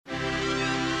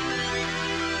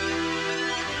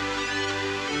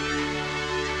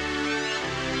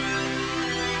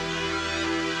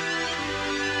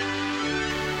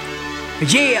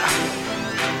Yeah.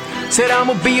 Said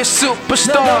I'ma be a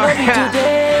superstar.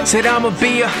 Said I'ma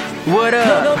be a what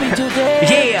up?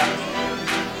 Yeah.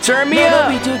 Turn me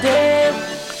up.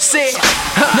 Say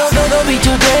no be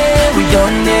today. We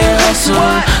done the hustle.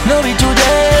 No be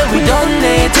today. We done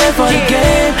the take for the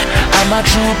game. I'm a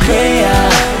true player.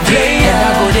 And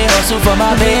I go the hustle for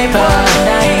my paper.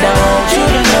 And I want you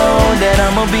to know that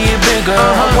I'ma be bigger.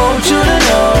 I want you to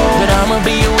know that I'ma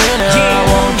be a winner. I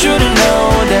want you to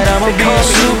know that I'ma be a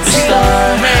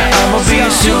superstar. I'ma be a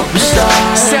superstar.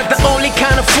 Said the only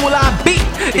kind of fool I beat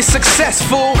is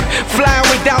successful. Flying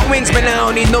without wings, but I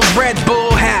don't need no Red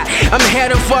Bull hat. I'm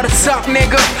heading for the top,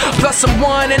 nigga. Plus I'm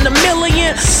 1 in a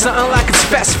million. Something like a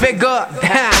best figure.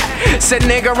 Said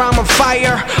nigga, I'm on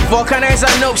fire. Volcanize,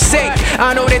 I know sick.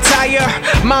 I know they tire.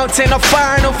 Mountain of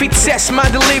fire, no feet test my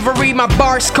delivery. My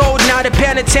bar's cold, now the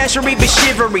penitentiary be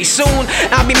shivery. Soon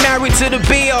I'll be married to the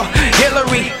bill,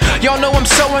 Hillary. Y'all know I'm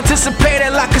so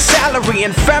anticipated like a salary.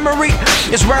 Infirmary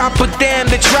is where I put them.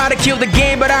 They try to kill the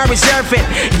game, but I reserve it.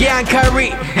 Yeah, and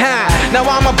Kyrie. Now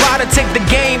I'm about to take the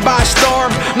game by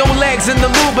storm. No legs in the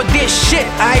loop, but this shit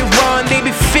I run. They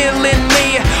be feeling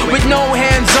me with no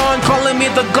hands on, calling me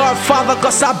the Godfather,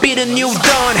 cause I be the new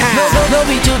Don. No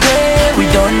be today, we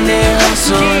done the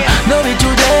hustle. No be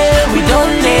today, we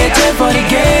done the take for the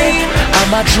game.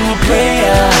 I'm a true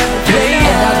player.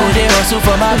 And I go the hustle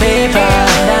for my paper.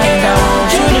 And I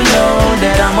want you to know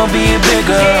that I'ma be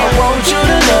bigger. I want you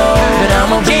to know that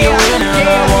I'ma be a winner.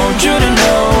 I want you to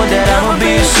know that I'ma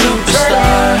be a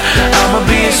superstar. I'ma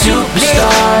be a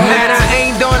superstar. Man, I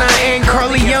ain't Don, I ain't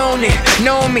Corleone.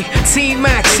 Know me,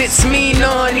 T-Max, it's me,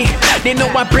 Nani. They know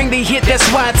I bring the hit, that's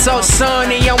why it's all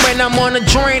sunny. And when I'm on a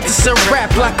joint, it's a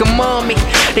rap like a mummy.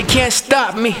 They can't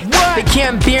stop me, they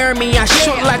can't bear me. I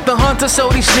shoot like the hunter, so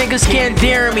these niggas can't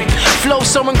dare me. Flow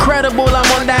so incredible, I'm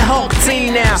on that Hulk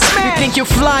team now. You think you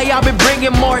fly, I'll be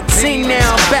bringing more team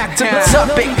now. Back to the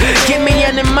topic, give me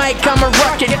any mic, I'm a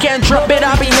rocket. Can't drop it,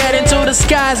 I'll be heading to the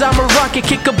skies. I'm a rocket,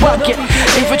 kick a bucket.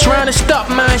 If you're trying to stop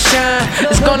my shine,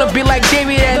 it's gonna be like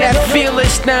David and that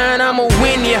Philistine. I'ma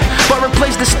win ya, but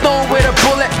replace the stone with a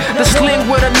bullet, the sling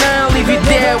with a 9, leave you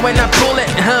there when I pull it.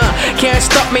 Can't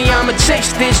stop me, I'ma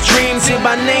chase this dream. Till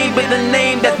my name with the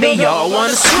name that they all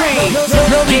wanna scream.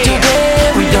 No be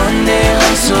today, we done the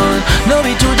hustle. No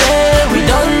be today, we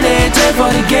done the take for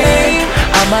the game.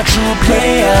 I'm a true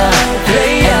player.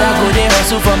 And I go the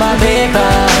hustle for my paper.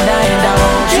 And I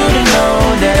want you to know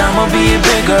that I'ma be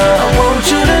bigger. I want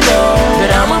you to know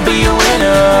that I'ma be a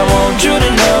winner. I want you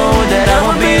to know that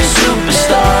I'ma be a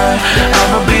superstar.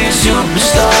 I'ma be a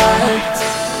superstar.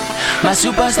 My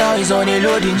superstar is on the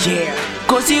loading, yeah.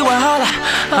 Cause see wahala,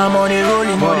 I'm on the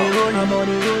rolling.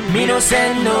 Me no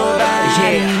send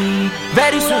nobody, yeah.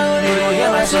 Very soon you will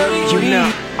hear my story. You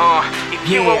know, if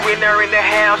you a winner in the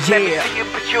house, let me see you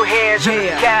put your hands in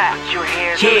the sky. Put your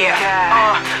hands in the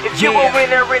sky. If you a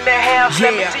winner in the house,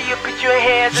 let me see you put your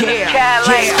hands in the sky.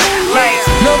 Like.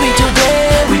 No be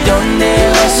today, we done the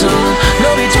hustle.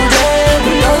 No be today,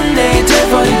 we done the take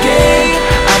for the game.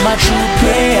 I'm a true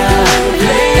player.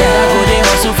 And I go the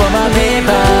hustle for my paper.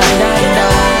 And I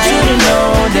want you to know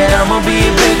that I'ma be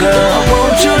bigger. I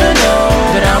want you to know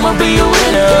that I'ma be a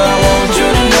winner. I want you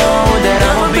to know that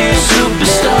I'ma be a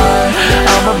superstar.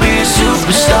 I'ma be a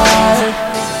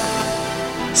superstar.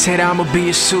 said I'ma be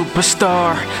a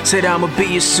superstar. Said I'ma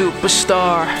be a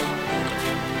superstar.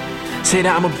 Said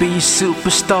I'ma be a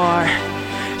superstar.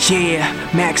 Yeah,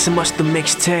 Maximus the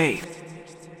mixtape.